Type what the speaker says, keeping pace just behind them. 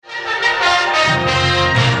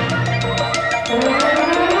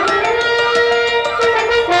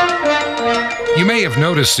may have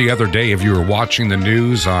noticed the other day, if you were watching the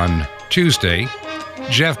news on Tuesday,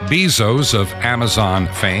 Jeff Bezos of Amazon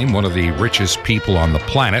fame, one of the richest people on the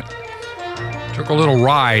planet, took a little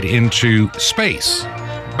ride into space,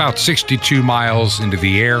 about 62 miles into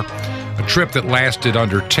the air, a trip that lasted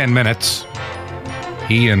under 10 minutes.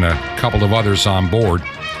 He and a couple of others on board.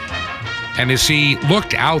 And as he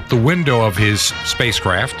looked out the window of his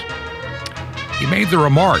spacecraft, he made the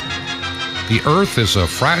remark, "The Earth is a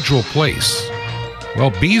fragile place." Well,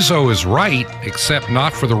 Bezos is right, except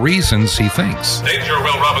not for the reasons he thinks. Danger,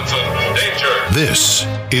 Will Robinson. Danger. This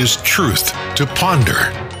is Truth to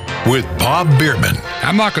Ponder with Bob Bierman.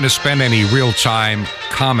 I'm not going to spend any real time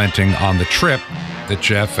commenting on the trip that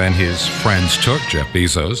Jeff and his friends took, Jeff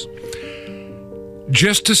Bezos,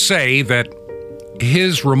 just to say that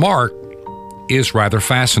his remark is rather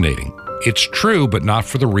fascinating. It's true, but not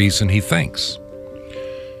for the reason he thinks.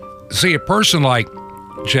 See, a person like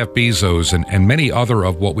Jeff Bezos and many other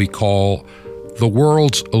of what we call the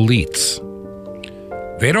world's elites,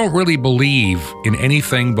 they don't really believe in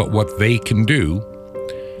anything but what they can do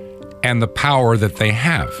and the power that they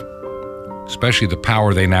have, especially the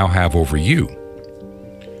power they now have over you.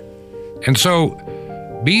 And so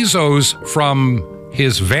Bezos, from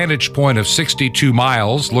his vantage point of 62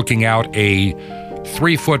 miles, looking out a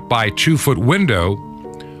 3-foot by 2-foot window,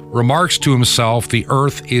 remarks to himself, the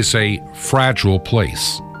Earth is a fragile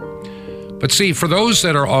place. But see, for those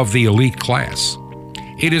that are of the elite class,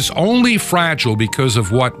 it is only fragile because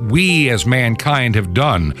of what we as mankind have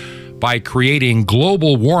done by creating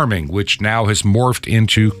global warming, which now has morphed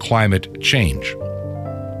into climate change.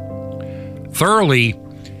 Thoroughly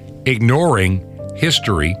ignoring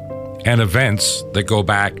history and events that go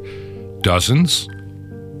back dozens,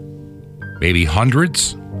 maybe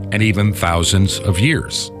hundreds, and even thousands of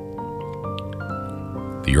years.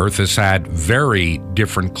 The Earth has had very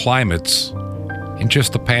different climates in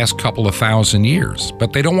just the past couple of thousand years,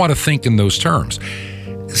 but they don't want to think in those terms.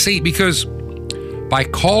 See, because by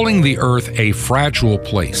calling the Earth a fragile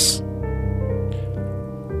place,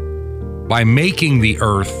 by making the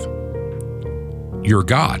Earth your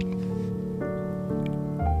God,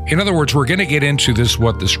 in other words, we're going to get into this,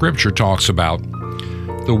 what the scripture talks about,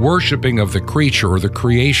 the worshiping of the creature or the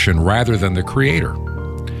creation rather than the creator.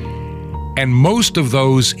 And most of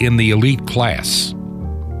those in the elite class,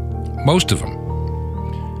 most of them,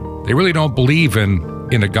 they really don't believe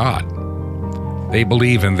in a God. They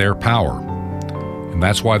believe in their power. And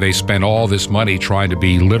that's why they spend all this money trying to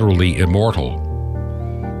be literally immortal.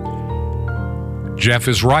 Jeff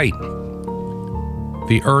is right.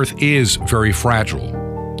 The Earth is very fragile.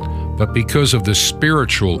 But because of the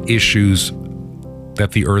spiritual issues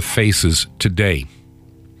that the Earth faces today,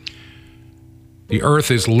 the Earth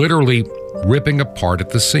is literally ripping apart at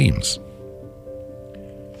the seams.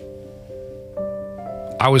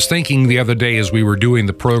 I was thinking the other day as we were doing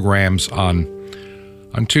the programs on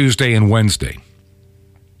Tuesday and Wednesday,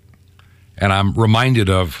 and I'm reminded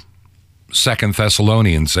of 2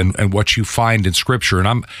 Thessalonians and what you find in Scripture.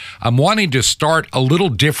 And I'm wanting to start a little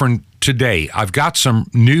different today. I've got some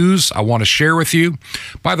news I want to share with you.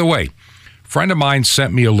 By the way, a friend of mine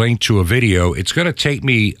sent me a link to a video. It's going to take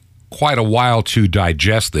me quite a while to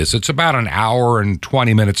digest this. It's about an hour and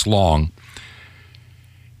 20 minutes long.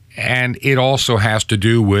 And it also has to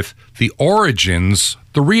do with the origins,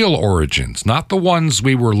 the real origins, not the ones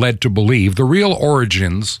we were led to believe, the real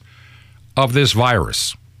origins of this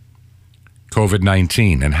virus,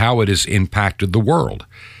 COVID-19, and how it has impacted the world.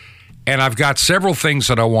 And I've got several things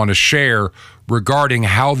that I want to share regarding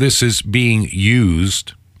how this is being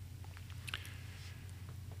used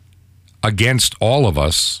against all of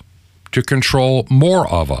us to control more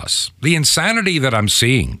of us. The insanity that I'm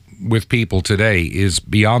seeing with people today is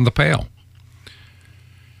beyond the pale.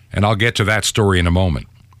 And I'll get to that story in a moment.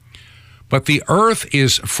 But the Earth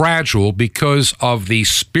is fragile because of the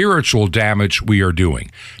spiritual damage we are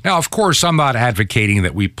doing. Now, of course, I'm not advocating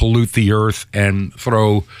that we pollute the Earth and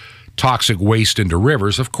throw toxic waste into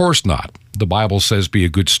rivers. Of course not. The Bible says be a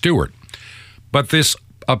good steward. But this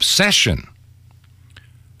obsession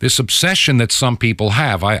that some people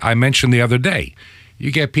have, I mentioned the other day, you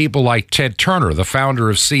get people like Ted Turner, the founder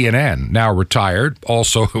of CNN, now retired,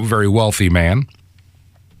 also a very wealthy man.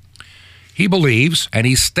 He believes, and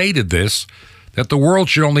he stated this, that the world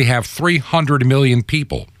should only have 300 million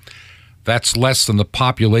people. That's less than the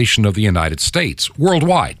population of the United States,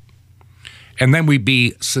 worldwide. And then we'd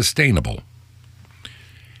be sustainable.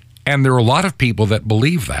 And there are a lot of people that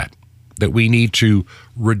believe that we need to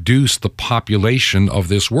reduce the population of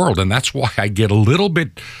this world. And that's why I get a little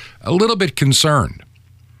bit concerned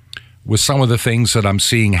with some of the things that I'm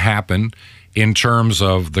seeing happen in terms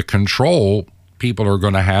of the control people are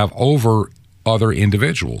going to have over other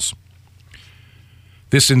individuals.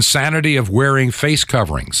 This insanity of wearing face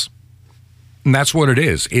coverings. And that's what it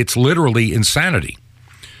is. It's literally insanity.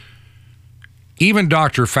 Even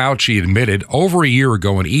Dr. Fauci admitted over a year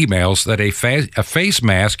ago in emails that a face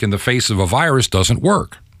mask in the face of a virus doesn't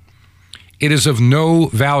work. It is of no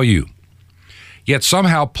value, yet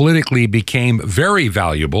somehow politically became very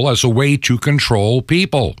valuable as a way to control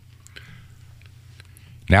people.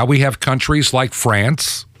 Now we have countries like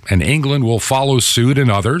France, and England will follow suit, and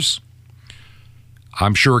others.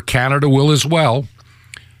 I'm sure Canada will as well,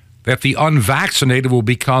 that the unvaccinated will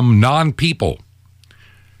become non-people.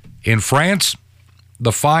 In France,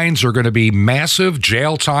 the fines are going to be massive,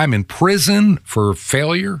 jail time in prison for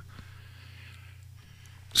failure.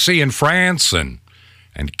 See, in France and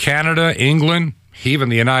Canada, England, even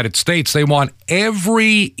the United States, they want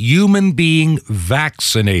every human being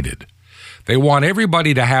vaccinated. They want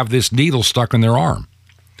everybody to have this needle stuck in their arm.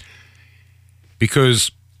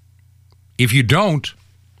 Because if you don't,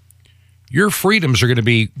 your freedoms are going to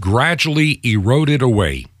be gradually eroded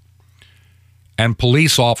away, and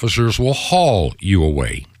police officers will haul you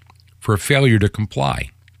away for failure to comply.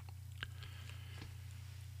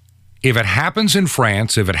 If it happens in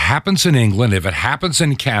France, if it happens in England, if it happens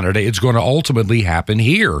in Canada, it's going to ultimately happen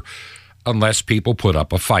here unless people put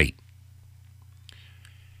up a fight.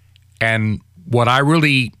 And what I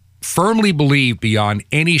really firmly believe beyond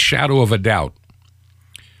any shadow of a doubt,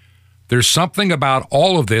 there's something about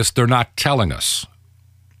all of this they're not telling us.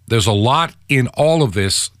 There's a lot in all of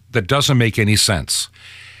this that doesn't make any sense.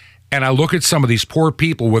 And I look at some of these poor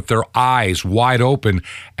people with their eyes wide open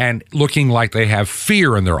and looking like they have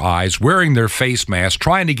fear in their eyes, wearing their face mask,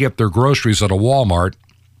 trying to get their groceries at a Walmart,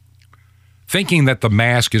 thinking that the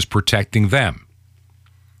mask is protecting them.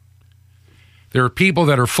 There are people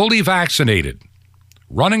that are fully vaccinated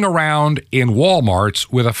running around in Walmarts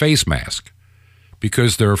with a face mask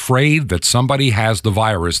because they're afraid that somebody has the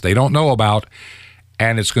virus they don't know about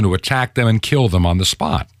and it's going to attack them and kill them on the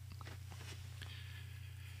spot.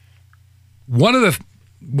 One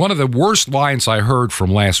of the worst lines I heard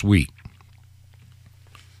from last week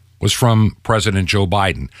was from President Joe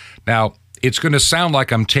Biden. Now, it's going to sound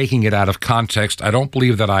like I'm taking it out of context. I don't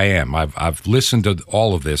believe that I am. I've listened to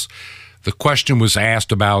all of this. The question was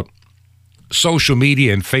asked about social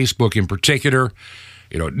media and Facebook in particular,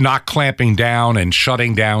 not clamping down and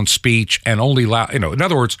shutting down speech and only in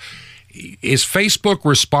other words, is Facebook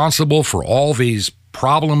responsible for all these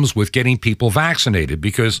problems with getting people vaccinated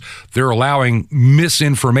because they're allowing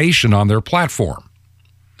misinformation on their platform?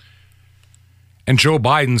 And Joe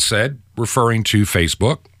Biden said, referring to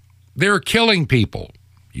Facebook, they're killing people.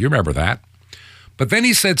 You remember that. But then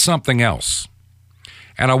he said something else.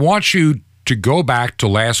 And I want you to go back to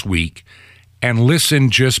last week and listen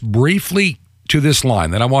just briefly to this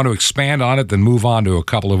line. Then I want to expand on it, then move on to a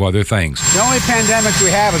couple of other things. The only pandemic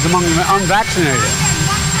we have is among the unvaccinated.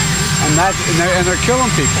 And they're killing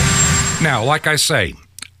people. Now, like I say,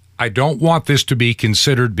 I don't want this to be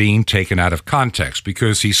considered being taken out of context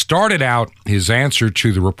because he started out his answer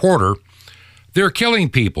to the reporter, they're killing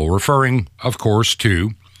people, referring, of course,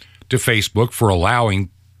 to Facebook for allowing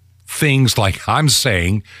things like I'm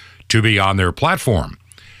saying to be on their platform.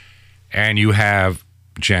 And you have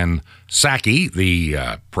Jen Psaki,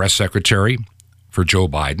 the press secretary for Joe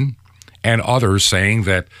Biden, and others saying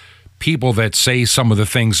that people that say some of the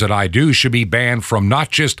things that I do should be banned from not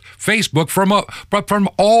just Facebook, but from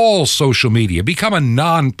all social media. Become a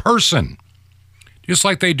non-person, just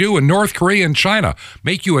like they do in North Korea and China.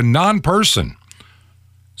 Make you a non-person.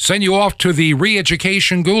 Send you off to the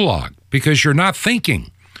re-education gulag because you're not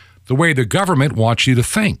thinking the way the government wants you to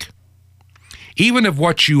think. Even if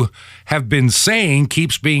what you have been saying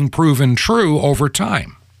keeps being proven true over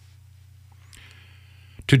time.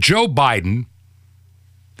 To Joe Biden,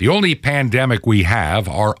 the only pandemic we have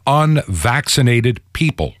are unvaccinated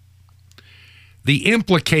people. The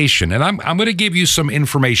implication, and I'm going to give you some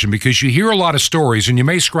information because you hear a lot of stories and you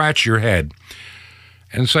may scratch your head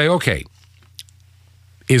and say, okay,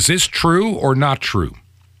 is this true or not true?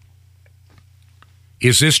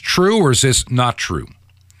 Is this true or is this not true?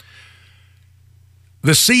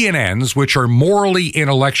 The CNNs, which are morally,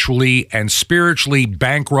 intellectually, and spiritually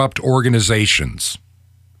bankrupt organizations,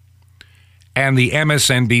 and the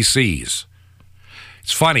MSNBCs.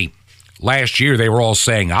 It's funny. Last year, they were all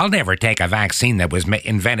saying, I'll never take a vaccine that was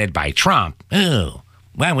invented by Trump. Ooh,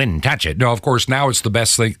 well, I wouldn't touch it. No, of course, now it's the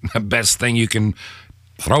best thing you can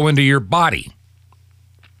throw into your body.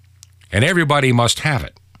 And everybody must have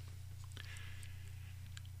it.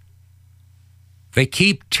 They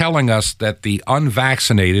keep telling us that the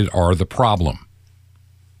unvaccinated are the problem.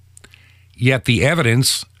 yet the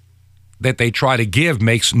evidence that they try to give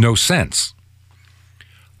makes no sense.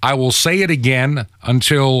 I will say it again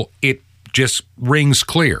until it just rings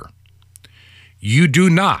clear. You do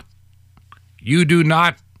not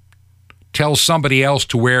tell somebody else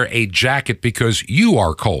to wear a jacket because you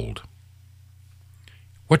are cold.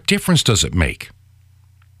 What difference does it make?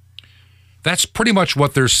 That's pretty much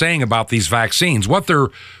what they're saying about these vaccines. What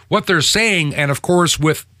they're saying, and of course,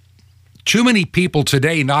 with too many people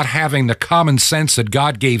today not having the common sense that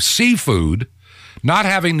God gave seafood, not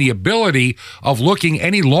having the ability of looking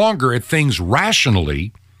any longer at things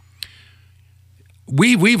rationally,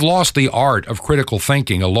 we've lost the art of critical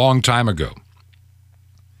thinking a long time ago.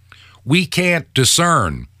 We can't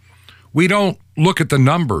discern. We don't look at the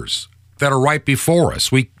numbers that are right before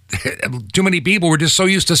us. Too many people were just so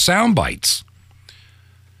used to sound bites.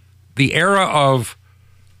 The era of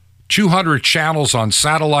 200 channels on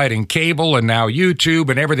satellite and cable and now YouTube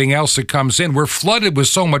and everything else that comes in, we're flooded with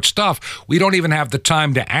so much stuff, we don't even have the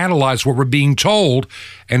time to analyze what we're being told,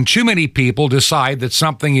 and too many people decide that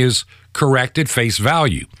something is correct at face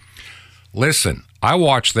value. Listen, I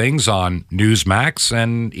watch things on Newsmax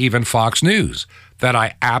and even Fox News that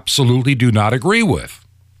I absolutely do not agree with.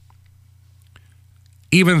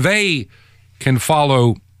 Even they can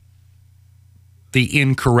follow the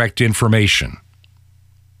incorrect information.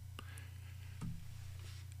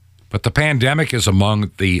 But the pandemic is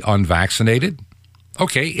among the unvaccinated.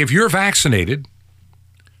 Okay, if you're vaccinated,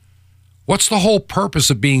 what's the whole purpose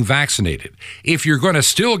of being vaccinated? If you're going to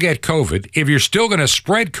still get COVID, if you're still going to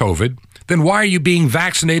spread COVID, then why are you being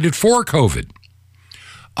vaccinated for COVID?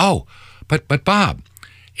 Oh, but Bob,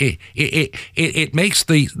 it makes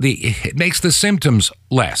the symptoms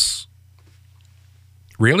less.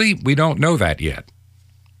 Really? We don't know that yet.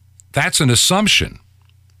 That's an assumption.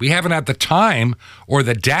 We haven't had the time or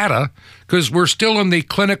the data because we're still in the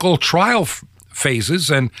clinical trial phases.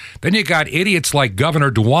 And then you got idiots like Governor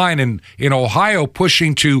DeWine in Ohio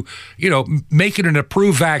pushing to, make it an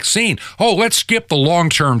approved vaccine. Oh, let's skip the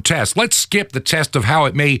long-term test. Let's skip the test of how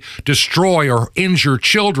it may destroy or injure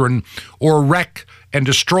children or wreck and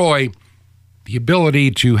destroy the ability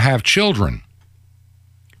to have children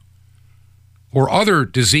or other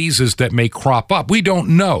diseases that may crop up. We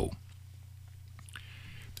don't know.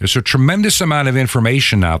 There's a tremendous amount of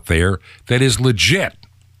information out there that is legit.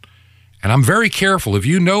 And I'm very careful. If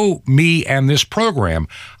you know me and this program,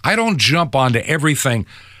 I don't jump onto everything.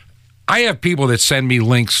 I have people that send me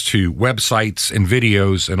links to websites and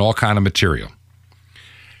videos and all kind of material.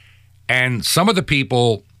 And some of the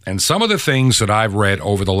people and some of the things that I've read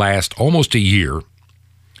over the last almost a year,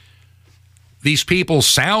 these people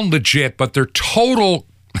sound legit, but they're total,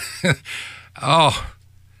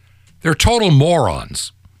 they're total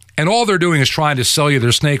morons. And all they're doing is trying to sell you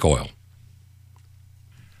their snake oil.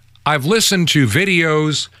 I've listened to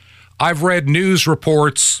videos, I've read news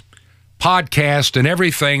reports, podcasts, and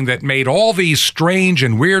everything that made all these strange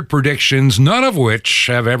and weird predictions, none of which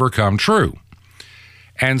have ever come true.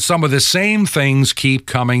 And some of the same things keep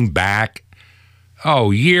coming back,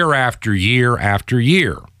 year after year after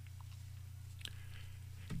year.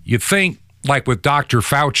 You'd think, like with Dr.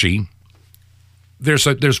 Fauci,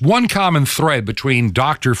 there's one common thread between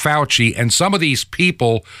Dr. Fauci and some of these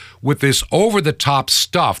people with this over-the-top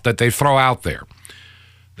stuff that they throw out there.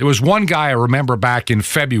 There was one guy I remember back in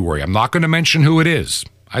February. I'm not going to mention who it is.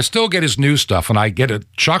 I still get his news stuff, and I get a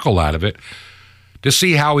chuckle out of it to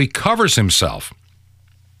see how he covers himself.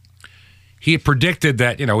 He had predicted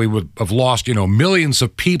that, we would have lost, millions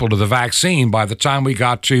of people to the vaccine by the time we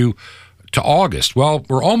got to August. Well,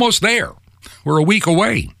 we're almost there. We're a week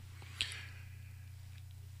away.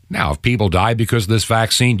 Now, if people die because of this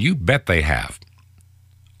vaccine, you bet they have.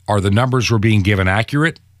 Are the numbers we're being given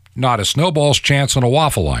accurate? Not a snowball's chance on a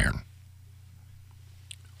waffle iron.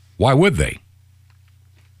 Why would they?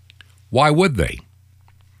 Why would they?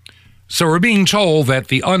 So we're being told that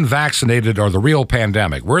the unvaccinated are the real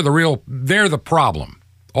pandemic. They're the problem.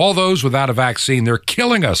 All those without a vaccine, they're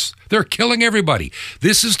killing us. They're killing everybody.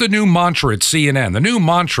 This is the new mantra at CNN, the new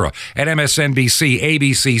mantra at MSNBC,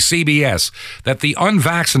 ABC, CBS, that the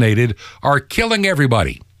unvaccinated are killing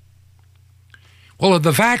everybody. Well, if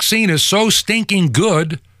the vaccine is so stinking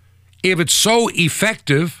good, if it's so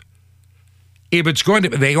effective, if it's going to,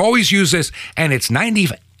 they always use this, and it's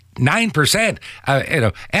 99%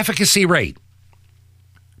 efficacy rate.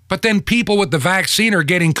 But then people with the vaccine are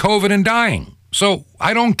getting COVID and dying. So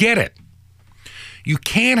I don't get it. You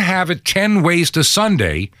can't have it 10 ways to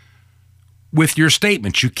Sunday with your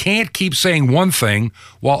statements. You can't keep saying one thing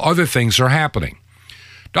while other things are happening.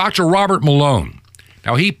 Dr. Robert Malone,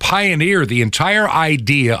 now he pioneered the entire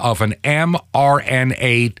idea of an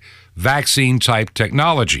mRNA vaccine-type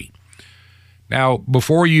technology. Now,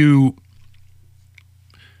 before you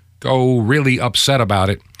go really upset about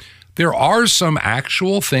it, there are some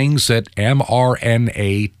actual things that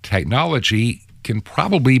mRNA technology can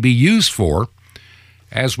probably be used for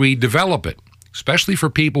as we develop it, especially for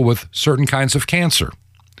people with certain kinds of cancer.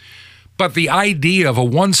 But the idea of a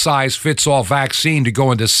one-size-fits-all vaccine to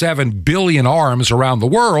go into 7 billion arms around the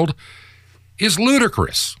world is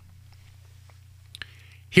ludicrous.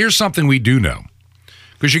 Here's something we do know,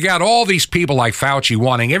 because you got all these people like Fauci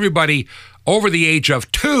wanting everybody over the age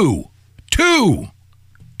of 2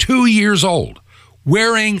 years old,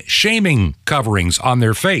 wearing shaming coverings on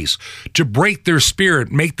their face to break their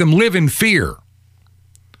spirit, make them live in fear.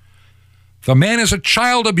 The man is a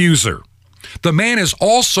child abuser. The man is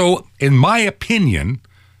also, in my opinion,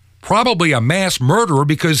 probably a mass murderer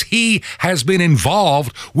because he has been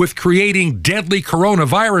involved with creating deadly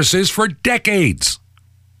coronaviruses for decades.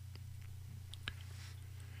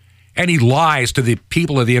 And he lies to the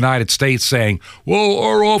people of the United States saying, well,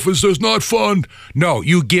 our office does not fund. No,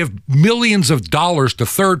 you give millions of dollars to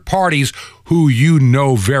third parties who you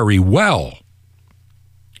know very well.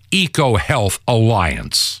 EcoHealth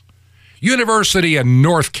Alliance. University of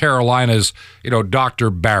North Carolina's, Dr.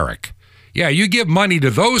 Barrick. Yeah, you give money to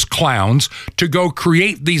those clowns to go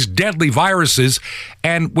create these deadly viruses,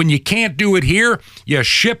 and when you can't do it here, you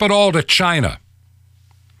ship it all to China.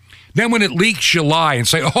 Then when it leaks, you lie and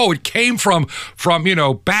say, oh, it came from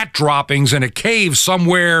bat droppings in a cave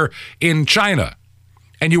somewhere in China.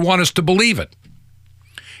 And you want us to believe it.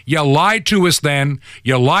 You lied to us then.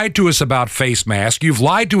 You lied to us about face masks. You've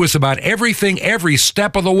lied to us about everything, every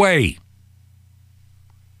step of the way.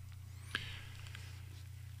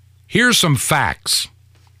 Here's some facts.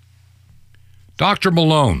 Dr.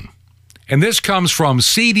 Malone, and this comes from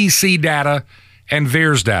CDC data and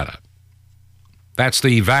VAERS data. That's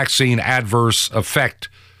the Vaccine Adverse Effect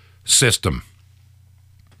System.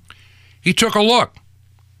 He took a look.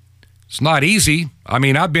 It's not easy. I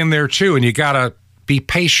mean, I've been there too, and you got to be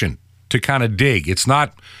patient to kind of dig. It's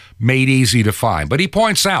not made easy to find. But he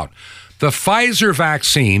points out the Pfizer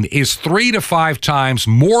vaccine is 3 to 5 times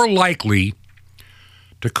more likely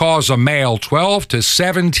to cause a male 12 to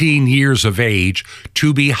 17 years of age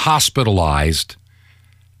to be hospitalized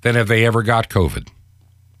than if they ever got COVID.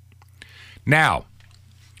 Now,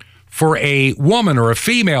 for a woman or a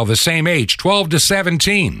female the same age, 12 to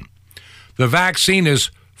 17, the vaccine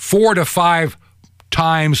is 4 to 5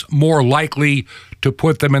 times more likely to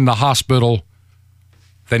put them in the hospital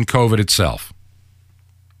than COVID itself.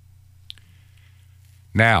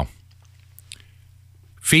 Now,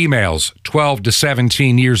 females 12 to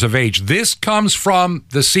 17 years of age. This comes from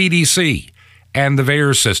the CDC and the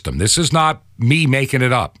VAERS system. This is not me making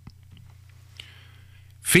it up.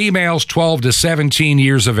 Females 12 to 17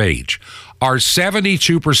 years of age are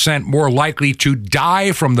 72% more likely to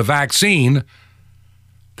die from the vaccine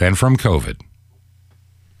than from COVID.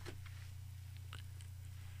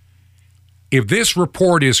 If this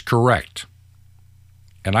report is correct,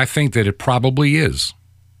 and I think that it probably is,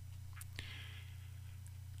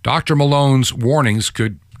 Dr. Malone's warnings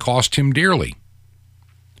could cost him dearly.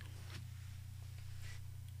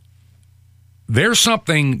 There's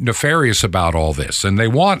something nefarious about all this, and they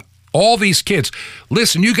want all these kids.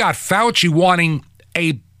 Listen, you got Fauci wanting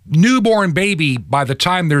a newborn baby by the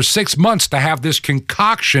time they're 6 months to have this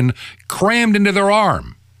concoction crammed into their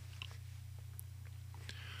arm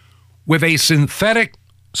with a synthetic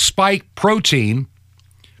spike protein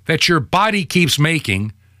that your body keeps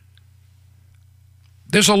making.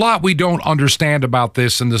 There's a lot we don't understand about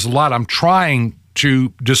this, and there's a lot I'm trying to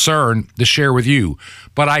discern to share with you.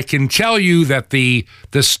 But I can tell you that the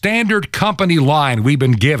standard company line we've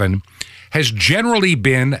been given has generally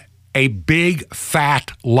been a big,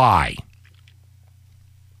 fat lie.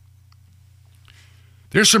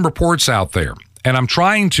 There's some reports out there, and I'm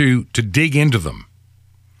trying to dig into them.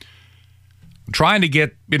 I'm trying to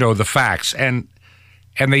get, the facts, and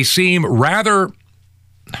they seem rather,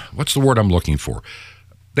 what's the word I'm looking for?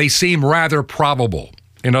 They seem rather probable.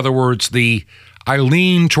 In other words, I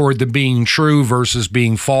lean toward them being true versus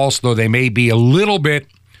being false, though they may be a little bit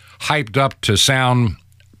hyped up to sound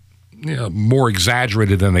more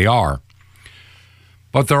exaggerated than they are.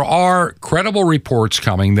 But there are credible reports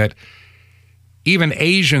coming that even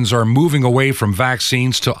Asians are moving away from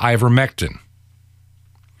vaccines to ivermectin.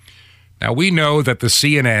 Now, we know that the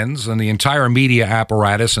CNNs and the entire media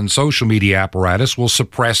apparatus and social media apparatus will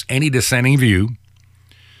suppress any dissenting view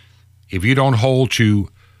if you don't hold to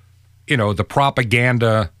the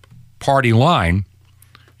propaganda party line.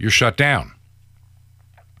 You're shut down.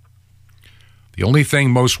 The only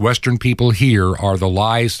thing most Western people hear are the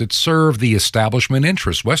lies that serve the establishment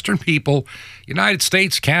interests. Western people, United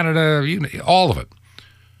States, Canada, all of it.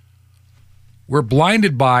 We're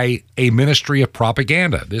blinded by a ministry of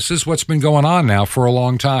propaganda. This is what's been going on now for a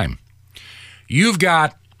long time. You've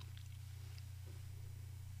got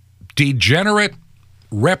degenerate,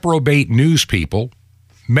 reprobate news people,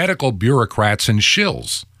 medical bureaucrats, and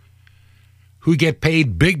shills who get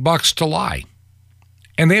paid big bucks to lie,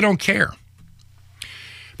 and they don't care.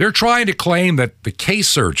 They're trying to claim that the case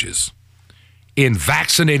surges in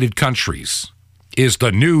vaccinated countries is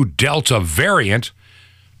the new Delta variant.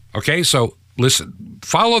 Okay, so listen,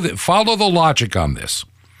 follow the logic on this.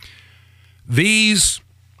 These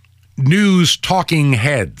news talking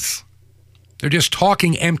heads, they're just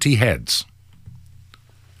talking empty heads.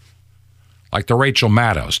 Like the Rachel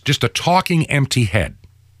Maddows, just a talking empty head.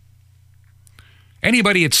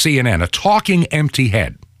 Anybody at CNN, a talking empty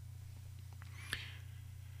head.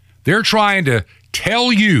 They're trying to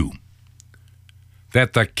tell you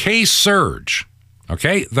that the case surge,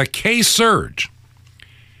 the case surge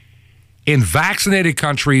in vaccinated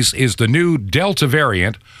countries is the new Delta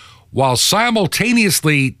variant, while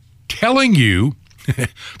simultaneously telling you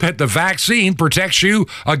that the vaccine protects you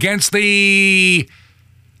against the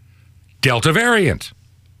Delta variant.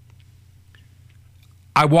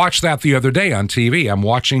 I watched that the other day on TV. I'm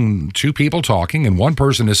watching two people talking, and one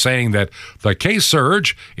person is saying that the case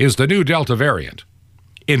surge is the new Delta variant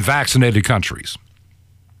in vaccinated countries.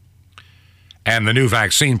 And the new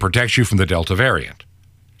vaccine protects you from the Delta variant.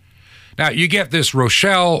 Now, you get this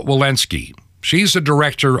Rochelle Walensky. She's the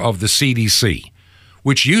director of the CDC,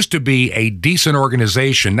 which used to be a decent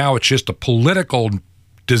organization. Now it's just a political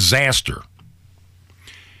disaster.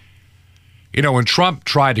 You know, when Trump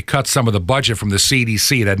tried to cut some of the budget from the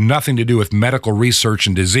CDC, it had nothing to do with medical research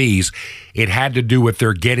and disease. It had to do with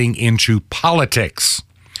their getting into politics,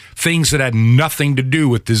 things that had nothing to do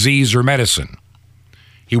with disease or medicine.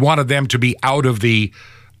 He wanted them to be out of the,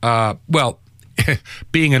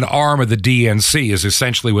 being an arm of the DNC is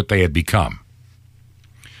essentially what they had become.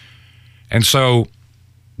 And so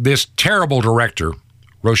this terrible director,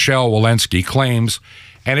 Rochelle Walensky, claims,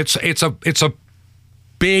 and it's a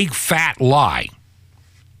big fat lie.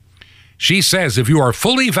 She says if you are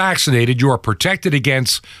fully vaccinated, you are protected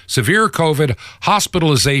against severe COVID,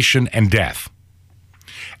 hospitalization, and death.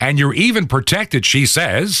 And you're even protected, she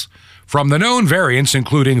says, from the known variants,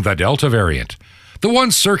 including the Delta variant, the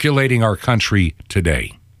one circulating our country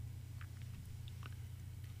today.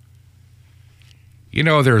 You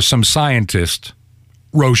know, there's some scientists,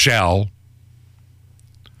 Rochelle,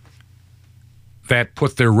 that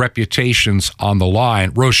put their reputations on the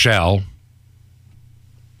line, Rochelle,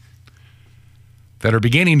 that are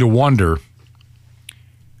beginning to wonder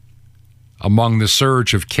among the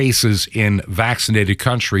surge of cases in vaccinated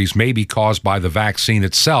countries may be caused by the vaccine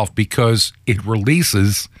itself because it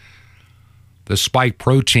releases the spike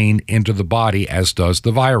protein into the body, as does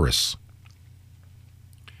the virus.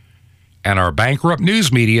 And our bankrupt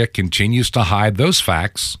news media continues to hide those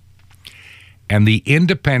facts, and the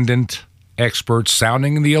independent experts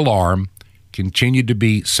sounding the alarm continue to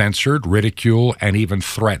be censored, ridiculed, and even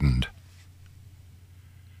threatened.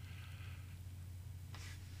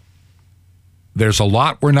 There's a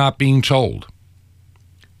lot we're not being told.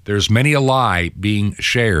 There's many a lie being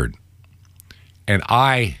shared. And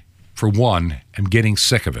I, for one, am getting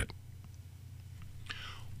sick of it.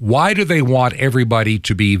 Why do they want everybody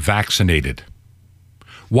to be vaccinated?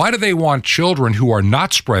 Why do they want children who are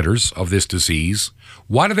not spreaders of this disease?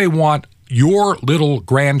 Why do they want your little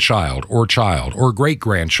grandchild or child or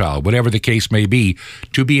great-grandchild, whatever the case may be,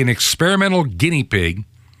 to be an experimental guinea pig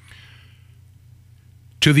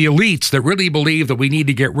to the elites that really believe that we need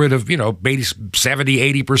to get rid of,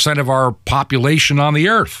 70, 80% of our population on the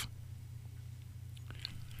earth?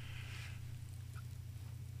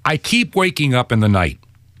 I keep waking up in the night,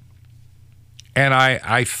 and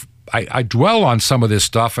I dwell on some of this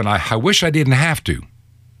stuff, and I wish I didn't have to.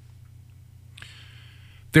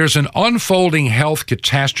 There's an unfolding health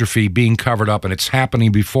catastrophe being covered up, and it's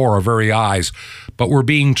happening before our very eyes, but we're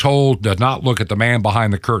being told to not look at the man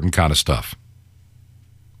behind the curtain kind of stuff.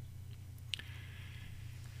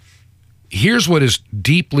 Here's what is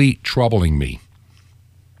deeply troubling me.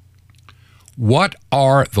 What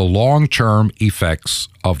are the long-term effects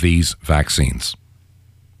of these vaccines?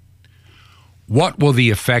 What will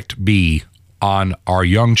the effect be on our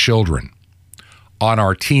young children, on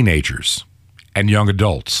our teenagers, and young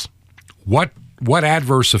adults? What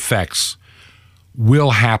adverse effects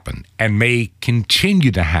will happen and may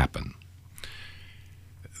continue to happen?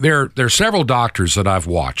 There are several doctors that I've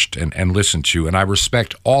watched and listened to, and I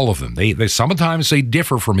respect all of them. They sometimes they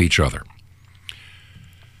differ from each other.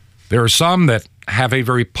 There are some that have a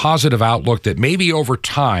very positive outlook that maybe over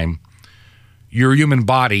time, your human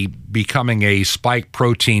body becoming a spike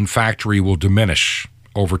protein factory will diminish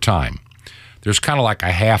over time. There's kind of like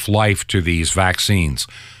a half-life to these vaccines.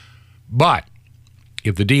 But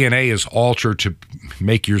if the DNA is altered to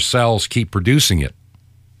make your cells keep producing it,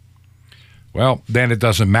 well, then it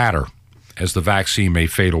doesn't matter, as the vaccine may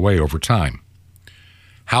fade away over time.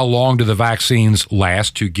 How long do the vaccines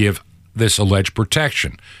last to give this alleged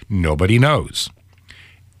protection? Nobody knows.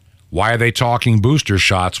 Why are they talking booster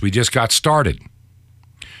shots? We just got started.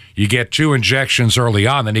 You get 2 injections early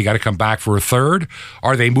on, then you got to come back for a third.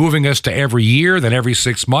 Are they moving us to every year, then every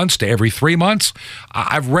 6 months, to every 3 months?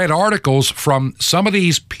 I've read articles from some of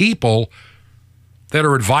these people that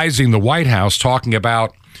are advising the White House talking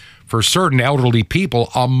about, for certain elderly people,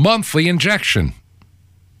 a monthly injection.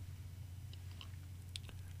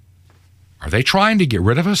 Are they trying to get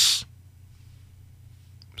rid of us?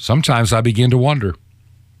 Sometimes I begin to wonder.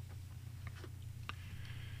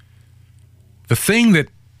 The thing that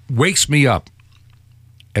wakes me up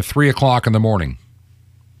at 3 o'clock in the morning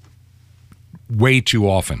way too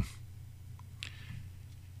often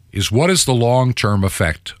is, what is the long-term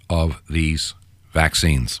effect of these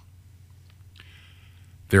vaccines?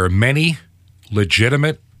 There are many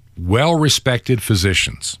legitimate, well-respected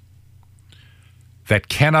physicians that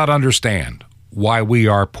cannot understand why we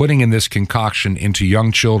are putting in this concoction into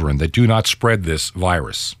young children that do not spread this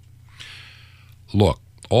virus. Look,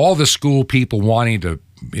 all the school people wanting to,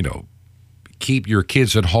 keep your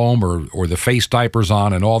kids at home or the face diapers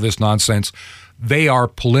on and all this nonsense, they are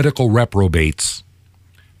political reprobates.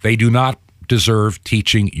 They do not deserve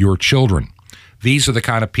teaching your children. These are the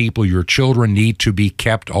kind of people your children need to be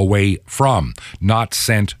kept away from, not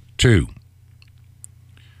sent to.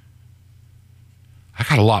 I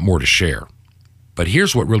got a lot more to share, but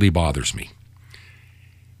here's what really bothers me.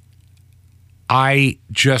 I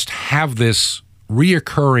just have this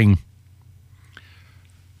reoccurring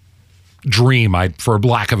dream, for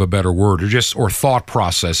lack of a better word, or thought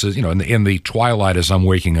processes, in the twilight as I'm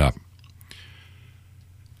waking up,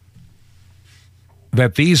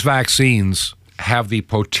 that these vaccines have the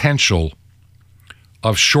potential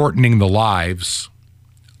of shortening the lives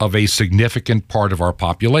of a significant part of our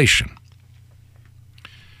population.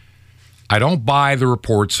 I don't buy the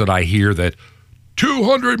reports that I hear that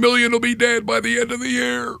 200 million will be dead by the end of the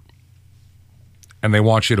year, and they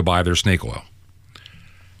want you to buy their snake oil.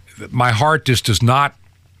 My heart just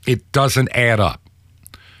it doesn't add up.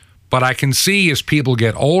 But I can see as people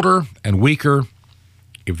get older and weaker,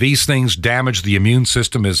 if these things damage the immune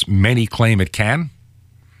system as many claim it can,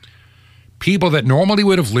 people that normally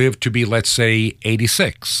would have lived to be, let's say,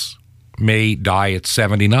 86 may die at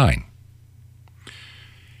 79.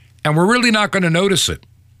 And we're really not going to notice it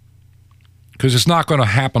because it's not going to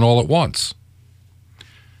happen all at once.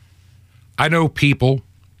 I know people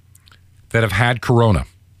that have had corona,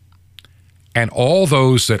 and all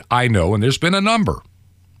those that I know, and there's been a number,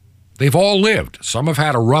 they've all lived. Some have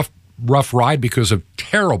had a rough ride because of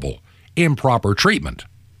terrible, improper treatment.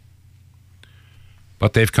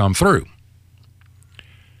 But they've come through.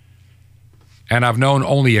 And I've known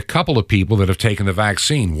only a couple of people that have taken the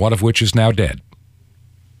vaccine, one of which is now dead.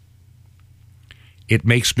 It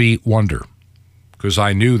makes me wonder, because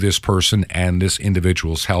I knew this person and this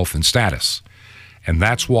individual's health and status. And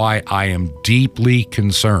that's why I am deeply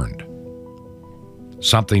concerned.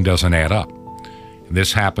 Something doesn't add up. And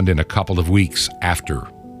this happened in a couple of weeks after.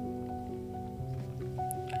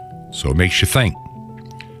 So it makes you think.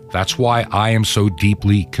 That's why I am so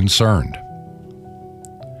deeply concerned.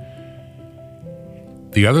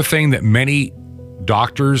 The other thing that many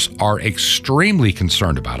doctors are extremely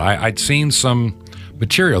concerned about, I'd seen some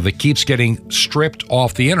material that keeps getting stripped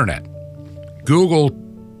off the internet. Google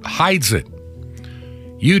hides it.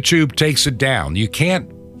 YouTube takes it down. You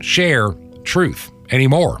can't share truth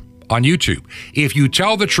anymore on YouTube. If you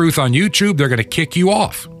tell the truth on YouTube, they're going to kick you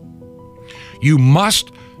off. You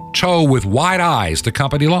must toe with wide eyes the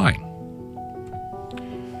company line.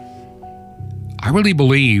 I really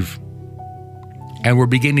believe, and we're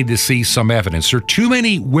beginning to see some evidence, there are too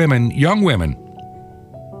many women, young women,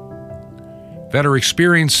 that are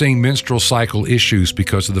experiencing menstrual cycle issues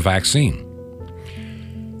because of the vaccine.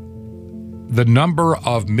 The number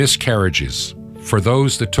of miscarriages for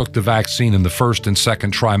those that took the vaccine in the first and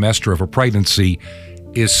second trimester of a pregnancy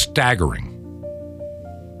is staggering.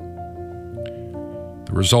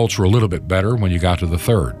 The results were a little bit better when you got to the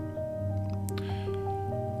third.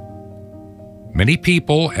 Many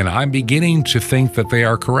people, and I'm beginning to think that they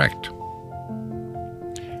are correct,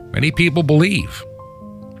 many people believe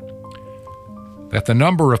that the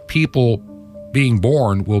number of people being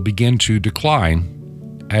born will begin to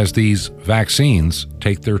decline as these vaccines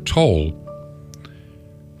take their toll.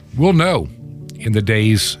 We'll know in the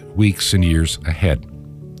days, weeks, and years ahead.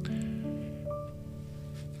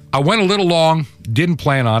 I went a little long, didn't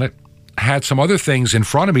plan on it, had some other things in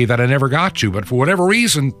front of me that I never got to, but for whatever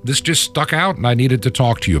reason, this just stuck out and I needed to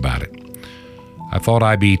talk to you about it. I thought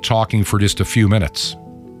I'd be talking for just a few minutes.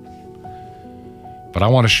 But I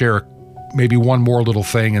want to share maybe one more little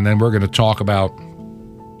thing, and then we're going to talk about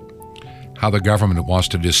how the government wants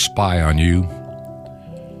to just spy on you,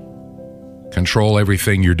 control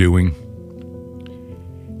everything you're doing.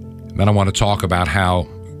 And then I want to talk about how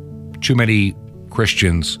too many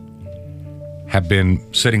Christians have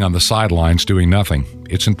been sitting on the sidelines doing nothing.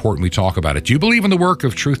 It's important we talk about it. Do you believe in the work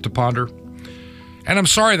of Truth to Ponder? And I'm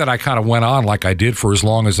sorry that I kind of went on like I did for as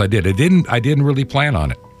long as I did. I didn't really plan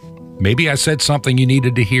on it. Maybe I said something you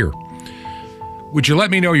needed to hear. Would you let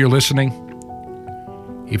me know you're listening?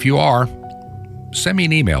 If you are, send me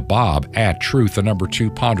an email,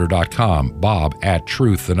 bob@truth2ponder.com,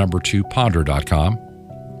 bob@truth2ponder.com.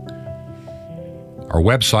 Our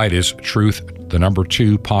website is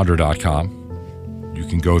truth2ponder.com. You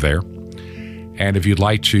can go there. And if you'd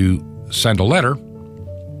like to send a letter,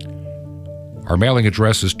 our mailing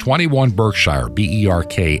address is 21 Berkshire, Berkshire,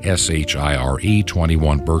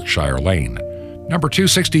 21 Berkshire Lane, number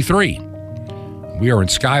 263. We are in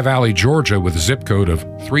Sky Valley, Georgia, with a zip code of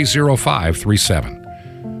 30537.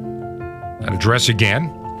 That address again,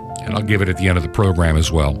 and I'll give it at the end of the program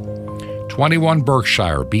as well. 21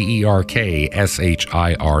 Berkshire, Berkshire,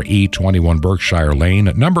 21 Berkshire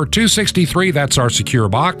Lane, number 263. That's our secure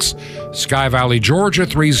box, Sky Valley, Georgia,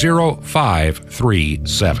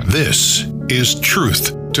 30537. This is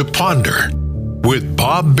Truth to Ponder with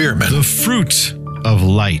Bob Bierman. The fruit of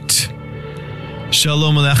light.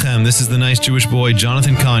 Shalom Aleichem. This is the nice Jewish boy,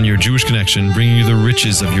 Jonathan Kahn, your Jewish connection, bringing you the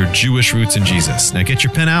riches of your Jewish roots in Jesus. Now get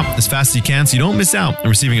your pen out as fast as you can so you don't miss out on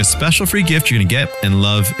receiving a special free gift you're going to get and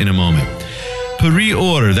love in a moment. Peri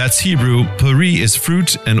Or, that's Hebrew. Peri is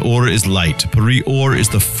fruit and Or is light. Peri Or is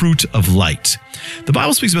the fruit of light. The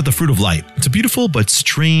Bible speaks about the fruit of light. It's a beautiful but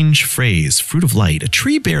strange phrase, fruit of light. A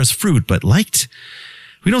tree bears fruit, but light?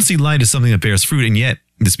 We don't see light as something that bears fruit, and yet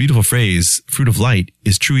this beautiful phrase, fruit of light,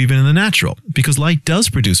 is true even in the natural, because light does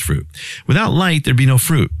produce fruit. Without light, there'd be no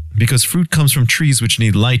fruit, because fruit comes from trees which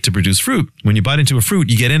need light to produce fruit. When you bite into a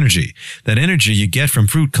fruit, you get energy. That energy you get from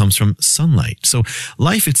fruit comes from sunlight. So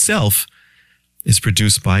life itself is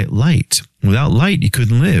produced by light. Without light, you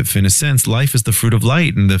couldn't live. In a sense, life is the fruit of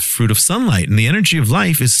light and the fruit of sunlight, and the energy of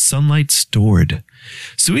life is sunlight stored.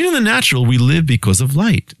 So even in the natural, we live because of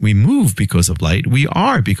light. We move because of light. We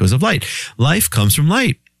are because of light. Life comes from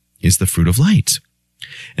light, is the fruit of light.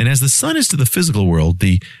 And as the sun is to the physical world,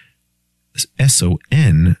 the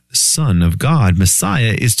S-O-N, Son of God,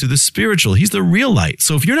 Messiah, is to the spiritual. He's the real light.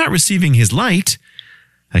 So if you're not receiving his light,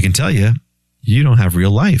 I can tell you, you don't have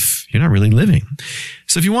real life. You're not really living.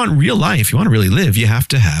 So if you want real life, you want to really live, you have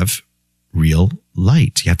to have real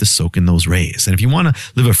light. You have to soak in those rays. And if you want to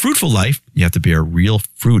live a fruitful life, you have to bear real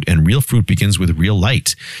fruit. And real fruit begins with real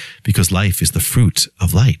light, because life is the fruit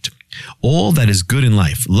of light. All that is good in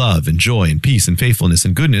life, love and joy and peace and faithfulness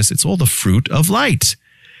and goodness, it's all the fruit of light.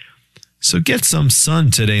 So get some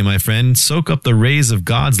sun today, my friend. Soak up the rays of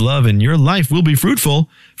God's love, and your life will be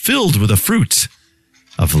fruitful, filled with the fruit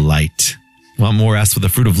of light. Want more? Ask for the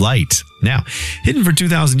fruit of light. Now, hidden for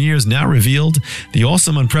 2,000 years, now revealed, the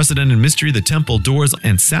awesome, unprecedented mystery, the temple, doors,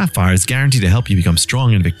 and sapphires guaranteed to help you become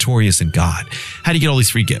strong and victorious in God. How do you get all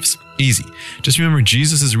these free gifts? Easy. Just remember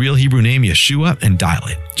Jesus' real Hebrew name, Yeshua, and dial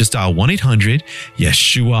it. Just dial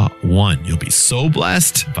 1-800-YESHUA-1. You'll be so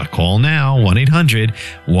blessed, but call now,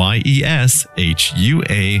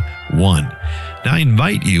 1-800-YESHUA-1. Now I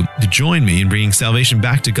invite you to join me in bringing salvation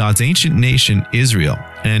back to God's ancient nation, Israel,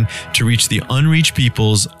 and to reach the unreached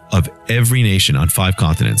peoples of every nation on 5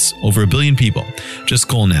 continents, over 1 billion people. Just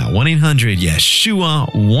call now,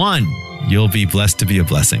 1-800-YESHUA-1. You'll be blessed to be a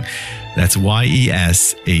blessing. That's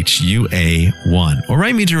YESHUA-1. Or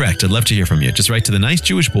write me direct. I'd love to hear from you. Just write to the Nice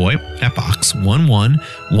Jewish Boy at Box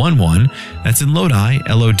 1111. That's in Lodi,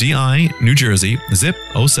 Lodi, New Jersey, zip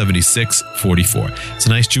 07644. It's a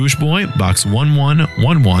Nice Jewish Boy, Box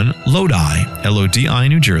 1111, Lodi, Lodi,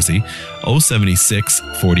 New Jersey,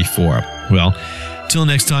 07644. Well, till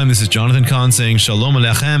next time, this is Jonathan Kahn saying Shalom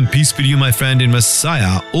Aleichem, peace be to you, my friend, in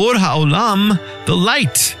Messiah, Or HaOlam, the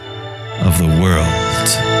light of the world.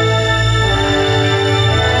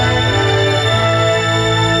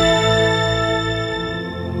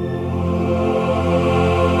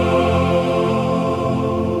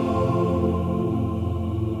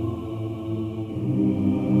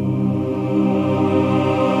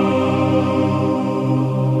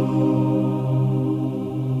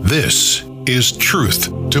 is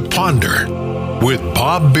Truth to Ponder with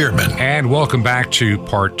Bob Bierman. And welcome back to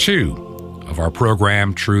part 2 of our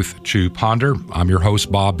program, Truth to Ponder. I'm your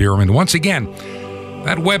host, Bob Bierman. Once again,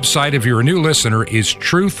 that website, if you're a new listener, is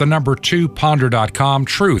truth2ponder.com,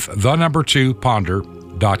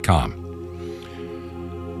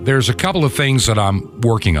 truth2ponder.com. There's a couple of things that I'm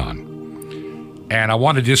working on, and I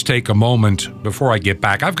want to just take a moment before I get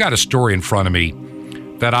back. I've got a story in front of me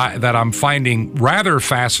that I'm finding rather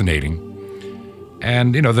fascinating.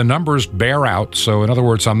 And, you know, the numbers bear out. So, in other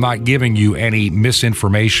words, I'm not giving you any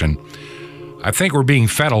misinformation. I think we're being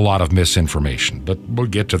fed a lot of misinformation, but we'll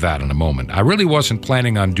get to that in a moment. I really wasn't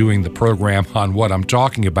planning on doing the program on what I'm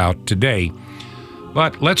talking about today,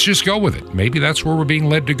 but let's just go with it. Maybe that's where we're being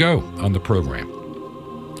led to go on the program.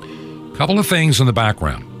 A couple of things in the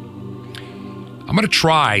background. I'm going to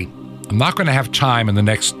try. I'm not going to have time in the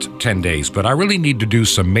next 10 days, but I really need to do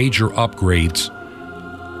some major upgrades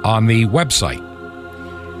on the website.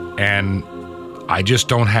 And I just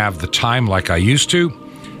don't have the time like I used to,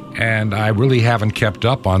 and I really haven't kept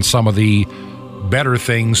up on some of the better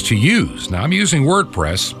things to use. Now, I'm using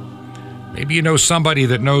WordPress. Maybe you know somebody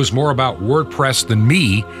that knows more about WordPress than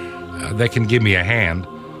me that can give me a hand.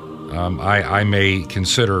 I may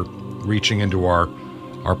consider reaching into our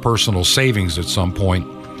personal savings at some point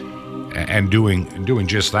and doing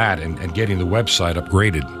just that and getting the website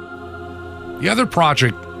upgraded. The other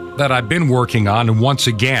project that I've been working on, and once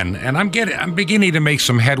again, and I'm beginning to make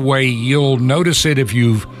some headway. You'll notice it if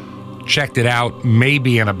you've checked it out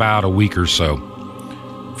maybe in about a week or so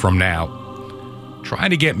from now. Trying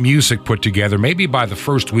to get music put together. Maybe by the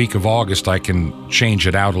first week of August I can change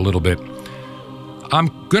it out a little bit. I'm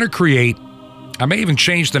going to create, I may even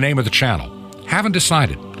change the name of the channel. Haven't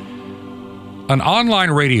decided. An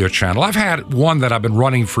online radio channel. I've had one that I've been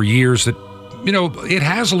running for years that, you know, it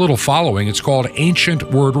has a little following. It's called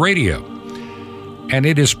Ancient Word Radio. And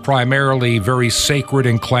it is primarily very sacred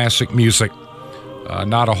and classic music.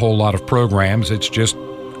 Not a whole lot of programs. It's just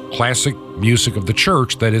classic music of the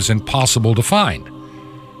church that is impossible to find.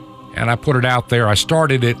 And I put it out there. I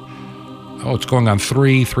started it, it's going on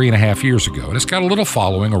three and a half years ago. And it's got a little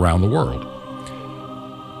following around the world.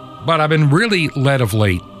 But I've been really led of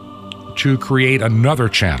late to create another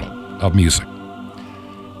channel of music.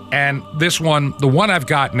 And this one, the one I've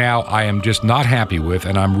got now, I am just not happy with,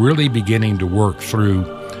 and I'm really beginning to work through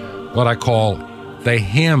what I call the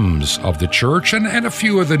hymns of the church and a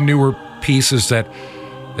few of the newer pieces that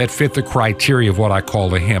fit the criteria of what I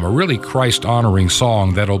call a hymn, a really Christ-honoring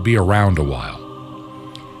song that'll be around a while.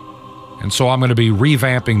 And so I'm going to be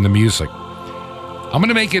revamping the music. I'm going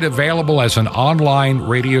to make it available as an online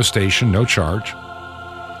radio station, no charge,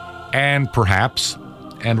 and perhaps...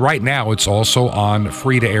 And right now, it's also on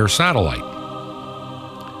free-to-air satellite.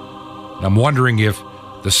 I'm wondering if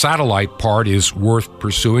the satellite part is worth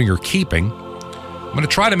pursuing or keeping. I'm going to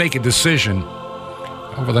try to make a decision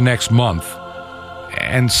over the next month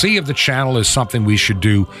and see if the channel is something we should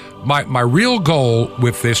do. My real goal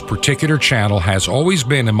with this particular channel has always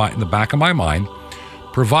been in the back of my mind,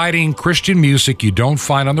 providing Christian music you don't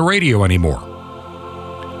find on the radio anymore.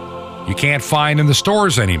 You can't find in the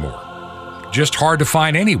stores anymore. Just hard to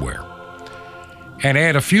find anywhere. And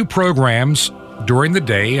add a few programs during the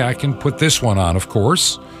day. I can put this one on, of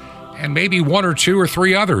course, and maybe one or two or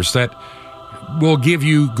three others that will give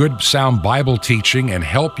you good sound Bible teaching and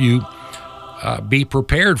help you be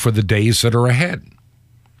prepared for the days that are ahead.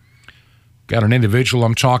 Got an individual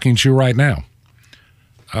I'm talking to right now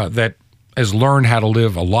that has learned how to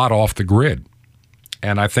live a lot off the grid.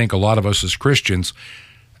 And I think a lot of us as Christians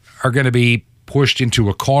are going to be pushed into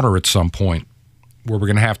a corner at some point where we're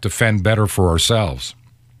going to have to fend better for ourselves.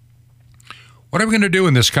 What are we going to do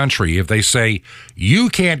in this country if they say you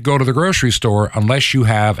can't go to the grocery store unless you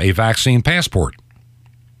have a vaccine passport?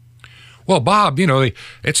 Well, Bob, you know,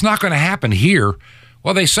 it's not going to happen here.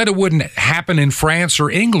 Well, they said it wouldn't happen in France or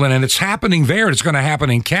England, and it's happening there. It's going to happen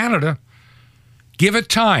in Canada. Give it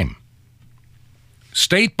time.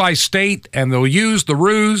 State by state, and they'll use the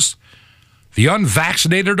ruse. The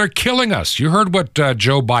unvaccinated are killing us. You heard what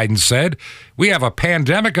Joe Biden said. We have a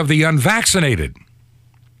pandemic of the unvaccinated.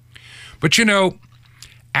 But, you know,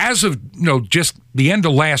 as of, just the end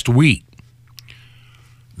of last week,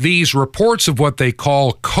 these reports of what they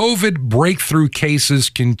call COVID breakthrough cases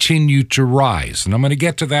continue to rise. And I'm going to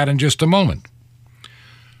get to that in just a moment.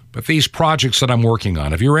 But these projects that I'm working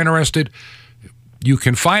on, if you're interested, you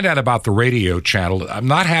can find out about the radio channel. I'm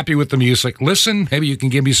not happy with the music. Listen, maybe you can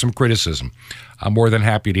give me some criticism. I'm more than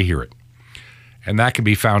happy to hear it. And that can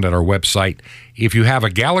be found at our website. If you have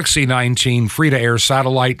a Galaxy 19 free-to-air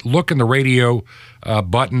satellite, look in the radio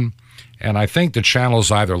button And I think the channel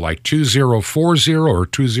is either like 2040 or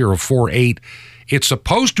 2048. It's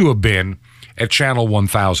supposed to have been at channel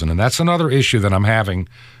 1000, and that's another issue that I'm having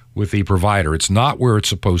with the provider. It's not where it's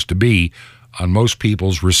supposed to be on most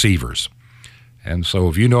people's receivers. And so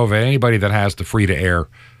if you know of anybody that has the free-to-air,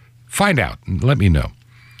 find out and let me know.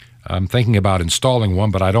 I'm thinking about installing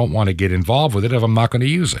one, but I don't want to get involved with it if I'm not going to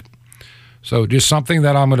use it. So just something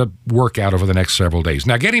that I'm going to work out over the next several days.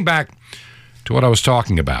 Now, getting back to what I was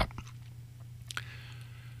talking about.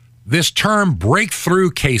 This term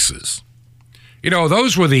breakthrough cases.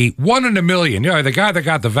 Those were the 1 in a million. The guy that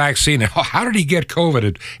got the vaccine, how did he get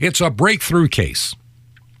COVID? It's a breakthrough case.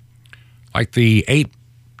 Like the 8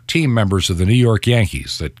 team members of the New York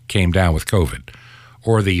Yankees that came down with COVID.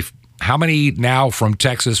 Or the, how many now from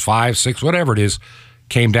Texas, 5, 6, whatever it is,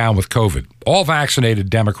 came down with COVID. All vaccinated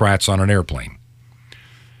Democrats on an airplane.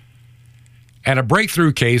 And a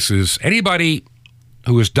breakthrough case is anybody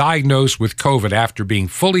who is diagnosed with COVID after being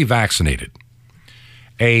fully vaccinated.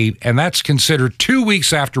 And that's considered 2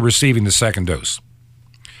 weeks after receiving the second dose.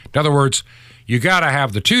 In other words, you got to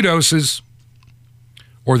have the 2 doses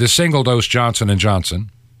or the single dose Johnson &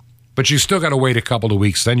 Johnson, but you still got to wait a couple of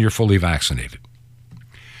weeks, then you're fully vaccinated.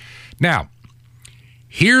 Now,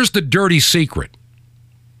 here's the dirty secret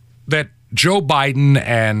that Joe Biden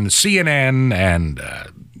and CNN and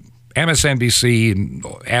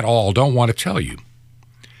MSNBC et al. Don't want to tell you.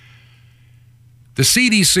 The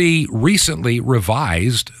CDC recently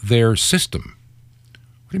revised their system.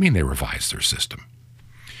 What do you mean they revised their system?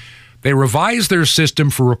 They revised their system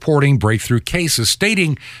for reporting breakthrough cases,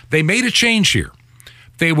 stating they made a change here.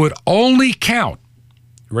 They would only count,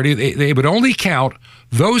 they would only count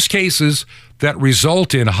those cases that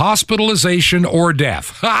result in hospitalization or death.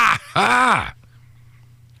 Ha! Ha!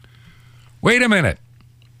 Wait a minute.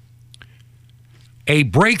 A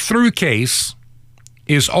breakthrough case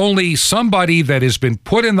is only somebody that has been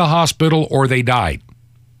put in the hospital or they died.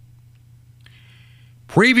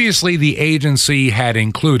 Previously, the agency had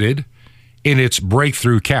included in its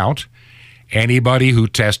breakthrough count anybody who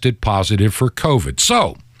tested positive for COVID.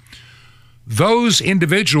 So, those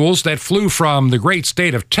individuals that flew from the great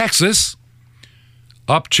state of Texas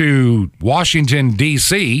up to Washington,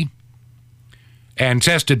 D.C., and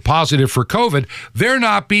tested positive for COVID, they're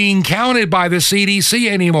not being counted by the CDC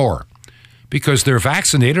anymore because they're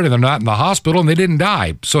vaccinated and they're not in the hospital and they didn't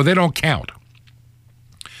die, so they don't count.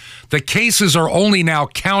 The cases are only now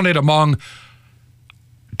counted among,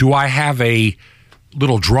 do I have a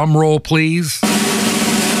little drum roll, please?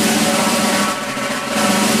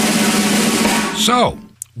 So,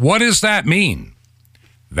 what does that mean?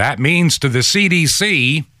 That means to the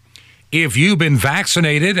CDC, if you've been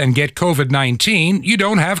vaccinated and get COVID-19, you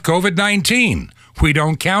don't have COVID-19. We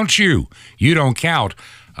don't count you. You don't count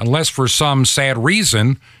unless for some sad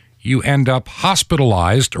reason you end up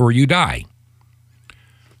hospitalized or you die.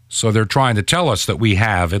 So they're trying to tell us that we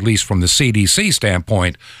have, at least from the CDC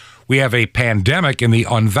standpoint, we have a pandemic in the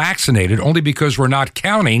unvaccinated only because we're not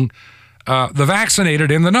counting the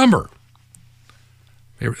vaccinated in the number.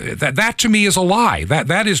 That to me is a lie.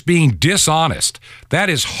 That is being dishonest. That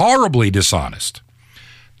is horribly dishonest.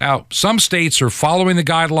 Now, some states are following the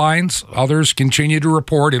guidelines. Others continue to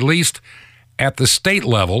report, at least at the state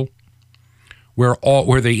level,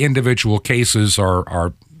 where the individual cases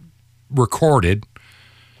are recorded.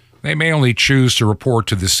 They may only choose to report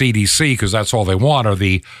to the CDC because that's all they want are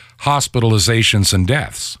the hospitalizations and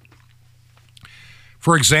deaths.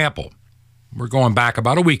 For example, we're going back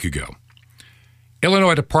about a week ago.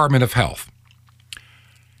 Illinois Department of Health.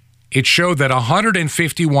 It showed that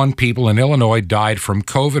 151 people in Illinois died from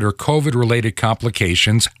COVID or COVID-related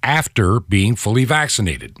complications after being fully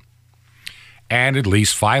vaccinated. And at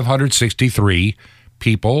least 563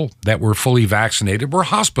 people that were fully vaccinated were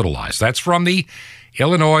hospitalized. That's from the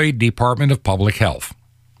Illinois Department of Public Health.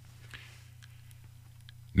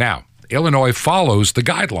 Now, Illinois follows the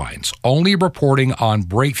guidelines, only reporting on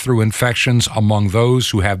breakthrough infections among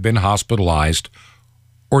those who have been hospitalized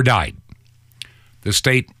or died. The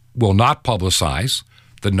state will not publicize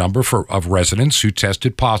the number of residents who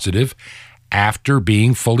tested positive after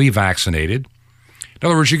being fully vaccinated. In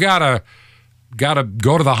other words, you gotta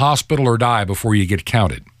go to the hospital or die before you get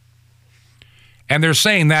counted. And they're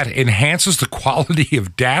saying that enhances the quality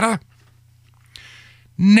of data.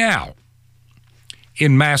 Now,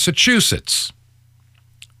 in Massachusetts,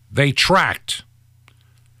 they tracked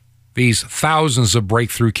these thousands of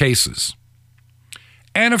breakthrough cases.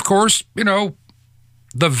 And of course, the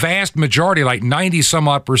vast majority, like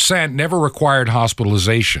 90-some-odd%, never required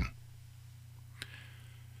hospitalization.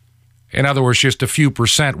 In other words, just a few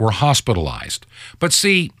percent were hospitalized. But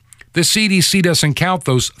see, the CDC doesn't count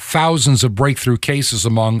those thousands of breakthrough cases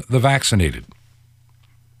among the vaccinated.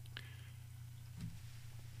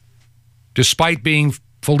 Despite being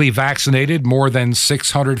fully vaccinated, more than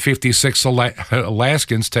 656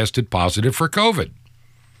 Alaskans tested positive for COVID.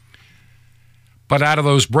 But out of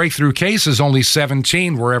those breakthrough cases, only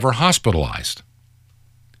 17 were ever hospitalized.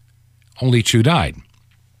 Only 2 died.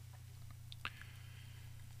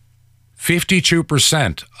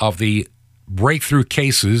 52% of the breakthrough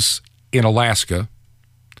cases in Alaska,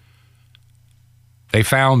 they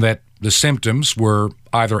found that the symptoms were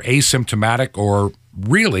either asymptomatic or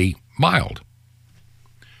really mild.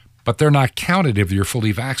 But they're not counted if you're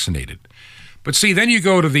fully vaccinated. But see, then you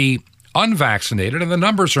go to the unvaccinated, and the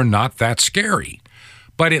numbers are not that scary.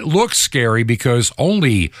 But it looks scary because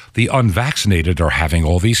only the unvaccinated are having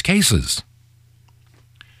all these cases.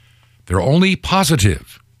 They're only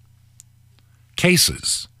positive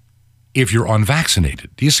cases if you're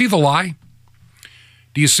unvaccinated. Do you see the lie?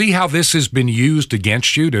 Do you see how this has been used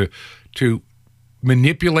against you to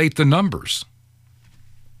manipulate the numbers?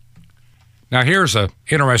 Now, here's an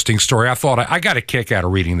interesting story. I thought I got a kick out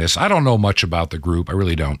of reading this. I don't know much about the group. I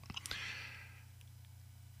really don't.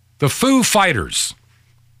 The Foo Fighters.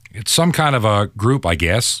 It's some kind of a group, I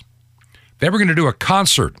guess. They were going to do a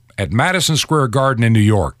concert at Madison Square Garden in New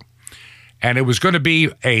York. And it was going to be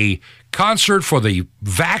a concert for the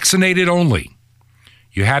vaccinated only.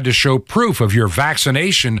 You had to show proof of your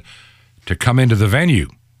vaccination to come into the venue.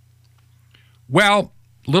 Well,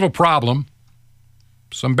 little problem.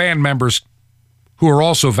 Some band members who are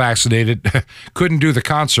also vaccinated couldn't do the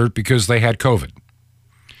concert because they had COVID.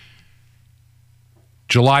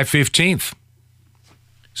 July 15th,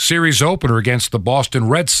 series opener against the Boston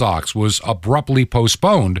Red Sox was abruptly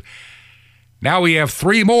postponed. Now we have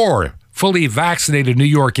 3 more fully vaccinated New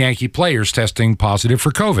York Yankee players testing positive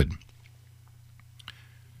for COVID.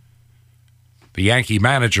 The Yankee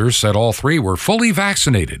manager said all 3 were fully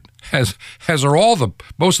vaccinated, as are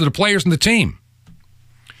most of the players in the team.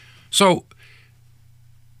 So,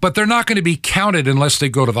 but they're not going to be counted unless they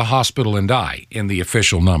go to the hospital and die in the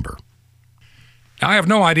official number. Now, I have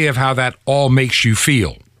no idea of how that all makes you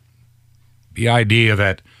feel. The idea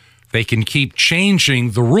that they can keep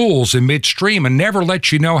changing the rules in midstream and never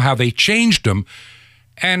let you know how they changed them.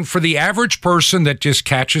 And for the average person that just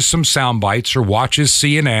catches some sound bites or watches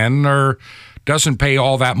CNN or doesn't pay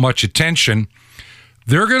all that much attention,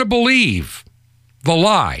 they're going to believe the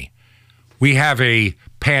lie. We have a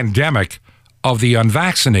pandemic of the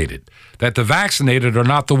unvaccinated, that the vaccinated are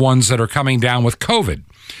not the ones that are coming down with COVID.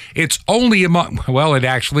 It's only among, well, it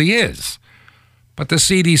actually is. But the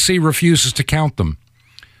CDC refuses to count them.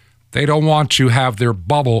 They don't want to have their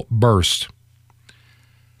bubble burst.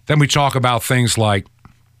 Then we talk about things like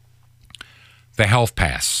the health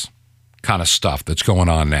pass kind of stuff that's going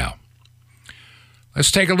on now.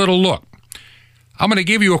 Let's take a little look. I'm going to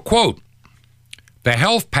give you a quote. The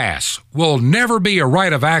health pass will never be a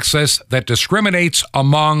right of access that discriminates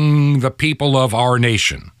among the people of our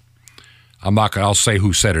nation. I'll say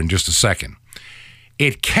who said it in just a second.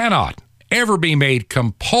 It cannot ever be made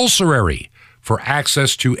compulsory for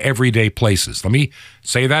access to everyday places. Let me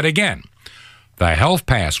say that again. The health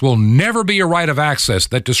pass will never be a right of access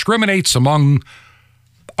that discriminates among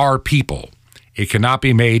our people. It cannot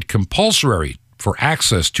be made compulsory for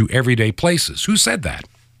access to everyday places. Who said that?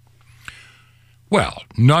 Well,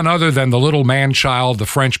 none other than the little man-child, the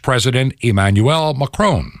French president, Emmanuel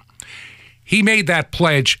Macron. He made that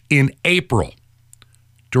pledge in April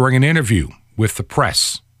during an interview with the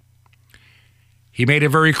press. He made it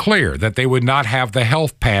very clear that they would not have the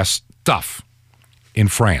health pass stuff in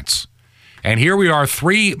France. And here we are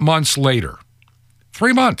 3 months later.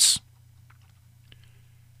 3 months.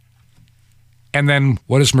 And then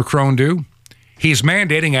what does Macron do? He's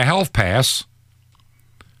mandating a health pass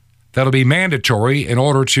that'll be mandatory in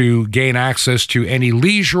order to gain access to any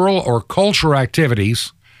leisural or cultural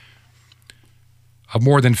activities of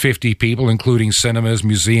more than 50 people, including cinemas,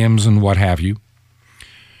 museums, and what have you.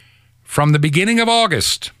 From the beginning of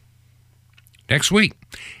August, next week,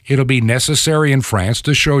 it'll be necessary in France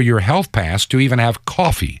to show your health pass to even have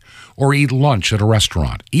coffee or eat lunch at a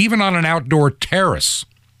restaurant, even on an outdoor terrace.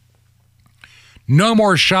 No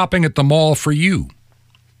more shopping at the mall for you.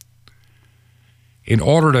 In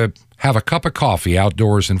order to have a cup of coffee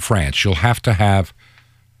outdoors in France, you'll have to have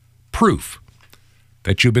proof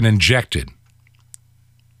that you've been injected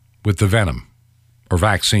with the venom or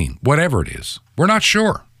vaccine, whatever it is. We're not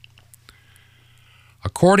sure.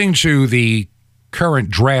 According to the current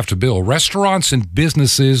draft bill, restaurants and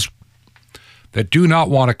businesses that do not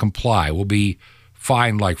want to comply will be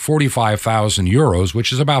fined like 45,000 euros,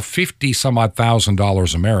 which is about 50 some odd thousand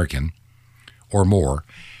dollars American or more,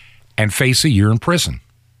 and face a year in prison.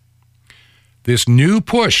 This new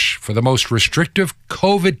push for the most restrictive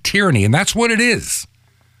COVID tyranny, and that's what it is,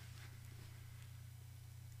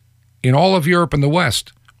 in all of Europe and the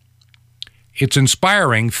West. It's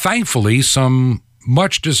inspiring, thankfully, some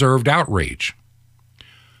much-deserved outrage.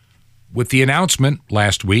 With the announcement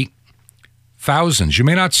last week, thousands, you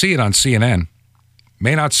may not see it on CNN,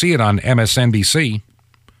 may not see it on MSNBC,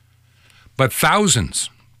 but thousands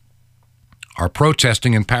are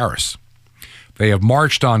protesting in Paris. They have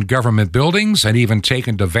marched on government buildings and even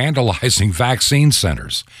taken to vandalizing vaccine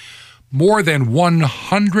centers. More than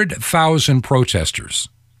 100,000 protesters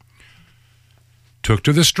took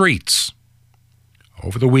to the streets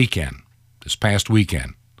over the weekend, this past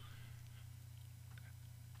weekend.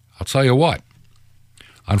 I'll tell you what,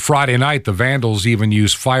 on Friday night, the vandals even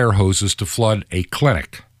used fire hoses to flood a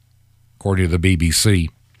clinic, according to the BBC.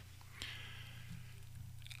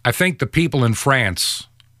 I think the people in France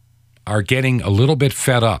are getting a little bit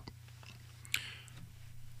fed up.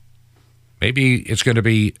 Maybe it's going to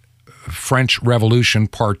be French Revolution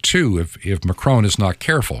Part 2 if Macron is not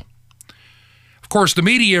careful. Of course, the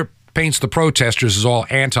media paints the protesters as all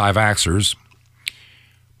anti-vaxxers,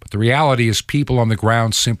 but the reality is people on the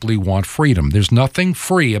ground simply want freedom. There's nothing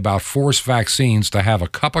free about forced vaccines to have a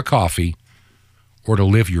cup of coffee or to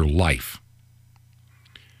live your life.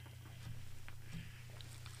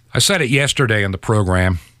 I said it yesterday in the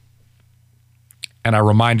program, and I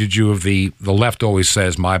reminded you of the left always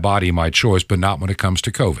says, my body, my choice, but not when it comes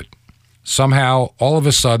to COVID. Somehow, all of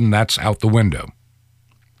a sudden, that's out the window.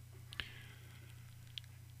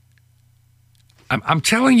 I'm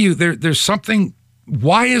telling you, there's something.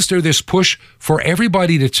 Why is there this push for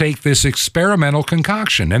everybody to take this experimental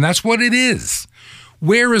concoction? And that's what it is.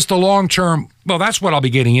 Where is the long-term? Well, that's what I'll be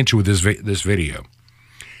getting into with this video.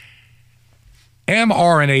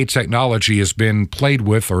 mRNA technology has been played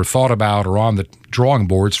with or thought about or on the drawing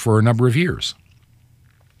boards for a number of years.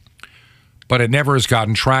 But it never has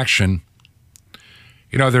gotten traction.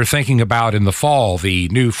 You know, they're thinking about in the fall, the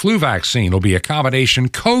new flu vaccine will be a combination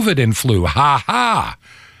COVID and flu. Ha ha!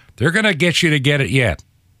 They're going to get you to get it yet.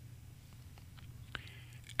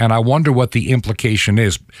 And I wonder what the implication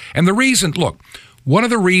is. And the reason, look, one of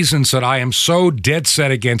the reasons that I am so dead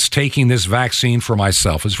set against taking this vaccine for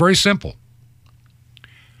myself is very simple.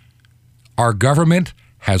 Our government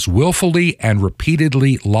has willfully and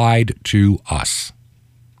repeatedly lied to us.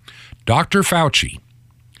 Dr. Fauci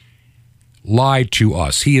lied to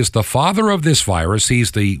us. He is the father of this virus.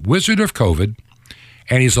 He's the wizard of COVID,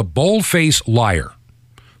 and he's a bold-faced liar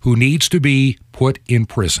who needs to be put in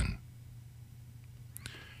prison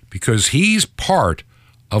because he's part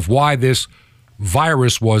of why this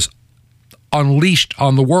virus was unleashed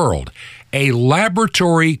on the world. A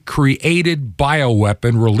laboratory-created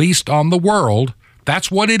bioweapon released on the world. That's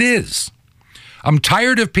what it is. I'm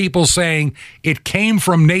tired of people saying it came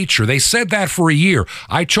from nature. They said that for a year.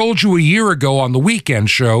 I told you a year ago on the weekend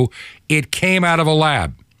show, it came out of a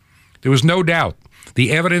lab. There was no doubt.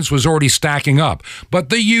 The evidence was already stacking up. But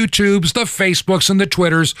the YouTubes, the Facebooks, and the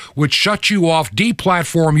Twitters would shut you off,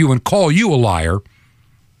 deplatform you, and call you a liar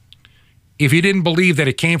if you didn't believe that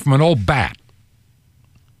it came from an old bat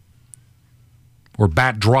or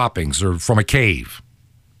bat droppings or from a cave.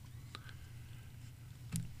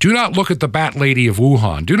 Do not look at the bat lady of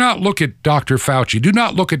Wuhan. Do not look at Dr. Fauci. Do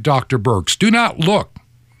not look at Dr. Birx. Do not look.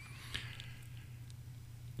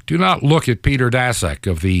 Do not look at Peter Daszak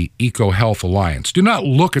of the EcoHealth Alliance. Do not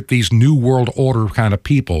look at these New World Order kind of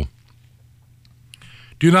people.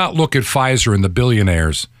 Do not look at Pfizer and the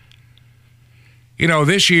billionaires. You know,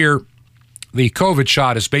 this year, the COVID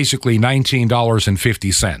shot is basically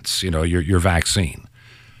 $19.50, you know, your vaccine.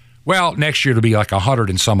 Well, next year it'll be like $100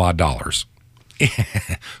 and some odd dollars.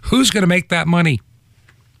 Who's going to make that money?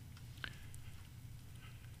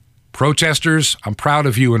 Protesters, I'm proud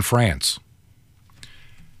of you in France.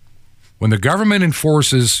 When the government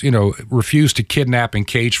enforces, refuse to kidnap and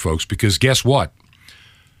cage folks, because guess what?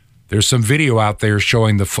 There's some video out there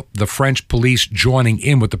showing the French police joining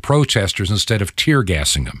in with the protesters instead of tear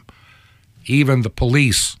gassing them. Even the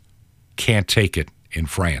police can't take it in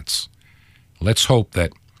France. Let's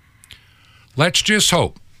just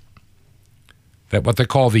hope that what they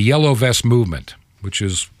call the Yellow Vest movement, which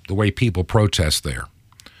is the way people protest there,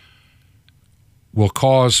 will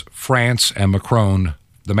cause France and Macron,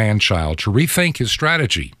 the man-child, to rethink his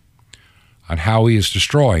strategy on how he is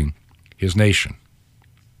destroying his nation.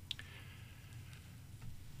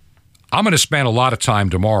 I'm going to spend a lot of time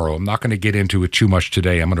tomorrow. I'm not going to get into it too much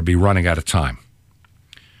today. I'm going to be running out of time.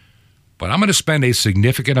 But I'm going to spend a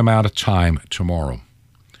significant amount of time tomorrow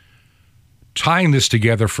tying this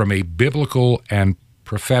together from a biblical and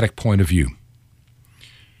prophetic point of view.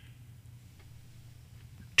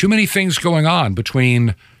 Too many things going on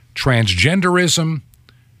between transgenderism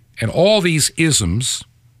and all these isms,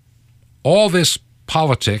 all this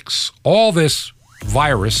politics, all this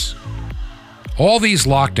virus, all these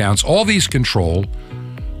lockdowns, all these controls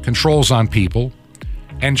on people,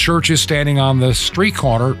 and churches standing on the street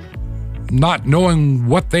corner not knowing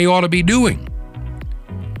what they ought to be doing.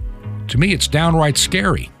 To me, it's downright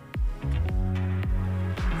scary.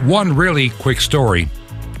 One really quick story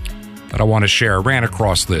that I want to share. I ran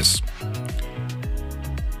across this.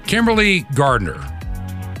 Kimberly Gardner.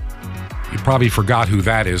 You probably forgot who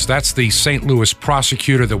that is. That's the St. Louis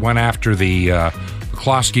prosecutor that went after the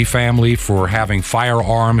McCloskey family for having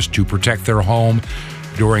firearms to protect their home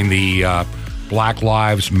during the Black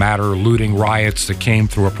Lives Matter looting riots that came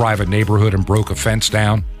through a private neighborhood and broke a fence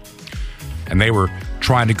down. And they were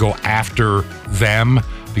trying to go after them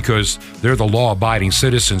because they're the law-abiding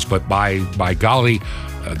citizens, but by golly,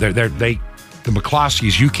 the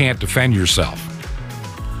McCloskeys, you can't defend yourself.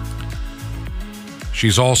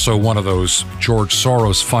 She's also one of those George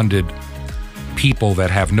Soros-funded people that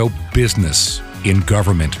have no business in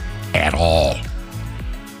government at all.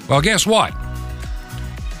 Well, guess what?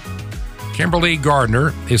 Kimberly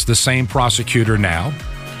Gardner is the same prosecutor now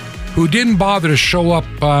who didn't bother to show up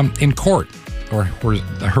in court, or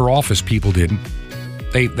her office people didn't.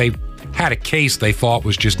 They had a case they thought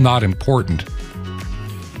was just not important.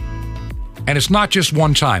 And it's not just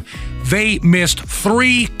one time. They missed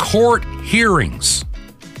 3 court hearings,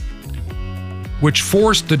 which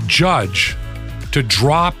forced the judge to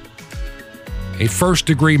drop a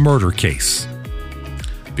first-degree murder case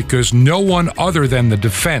because no one other than the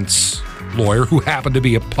defense lawyer, who happened to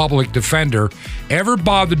be a public defender, ever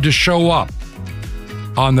bothered to show up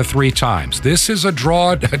on the 3 times. This is a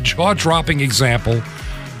jaw-dropping example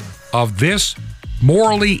of this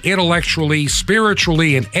morally, intellectually,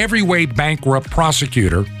 spiritually, in every way bankrupt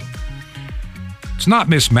prosecutor. It's not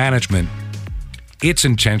mismanagement. It's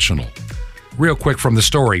intentional. Real quick from the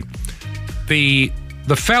story. The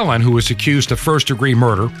felon who was accused of first-degree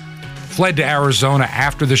murder fled to Arizona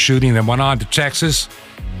after the shooting, then went on to Texas.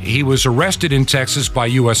 He was arrested in Texas by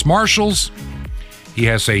U.S. Marshals. He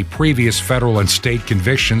has a previous federal and state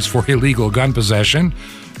convictions for illegal gun possession,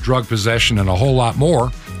 drug possession, and a whole lot more.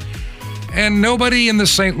 And nobody in the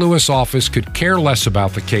St. Louis office could care less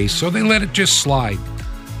about the case, so they let it just slide.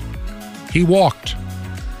 He walked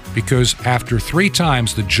because after 3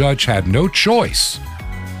 times, the judge had no choice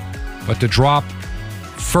but to drop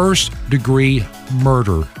first-degree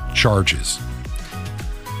murder charges.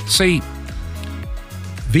 See,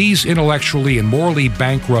 these intellectually and morally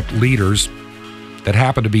bankrupt leaders that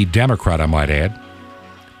happen to be Democrat, I might add,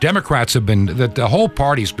 Democrats have been, the whole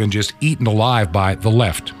party's been just eaten alive by the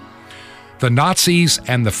left. The Nazis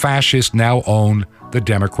and the fascists now own the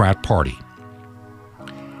Democrat Party.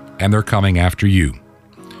 And they're coming after you.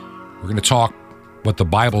 We're going to talk what the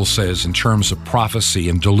Bible says in terms of prophecy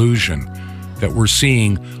and delusion that we're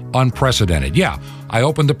seeing unprecedented. Yeah, I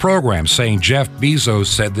opened the program saying Jeff Bezos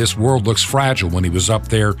said this world looks fragile when he was up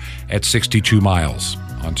there at 62 miles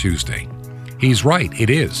on Tuesday. He's right,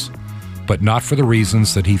 it is, but not for the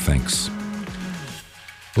reasons that he thinks.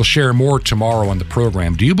 We'll share more tomorrow on the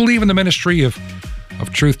program. Do you believe in the ministry of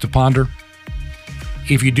Truth to Ponder?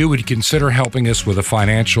 If you do, would you consider helping us with a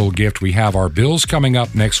financial gift? We have our bills coming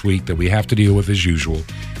up next week that we have to deal with as usual.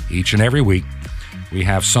 Each and every week, we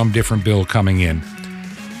have some different bill coming in.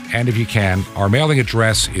 And if you can, our mailing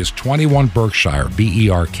address is 21 Berkshire,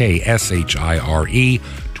 Berkshire,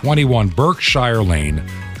 21 Berkshire Lane,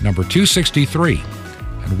 number 263.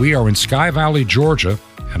 And we are in Sky Valley, Georgia,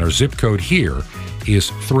 and our zip code here is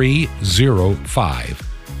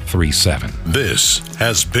 30537. This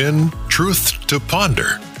has been Truth to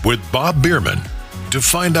Ponder with Bob Bierman. To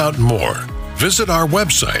find out more, visit our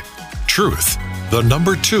website,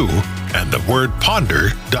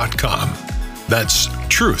 truth2ponder.com. That's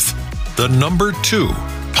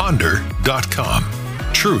truth2ponder.com.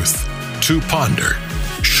 Truth to Ponder,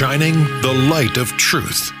 shining the light of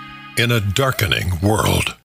truth in a darkening world.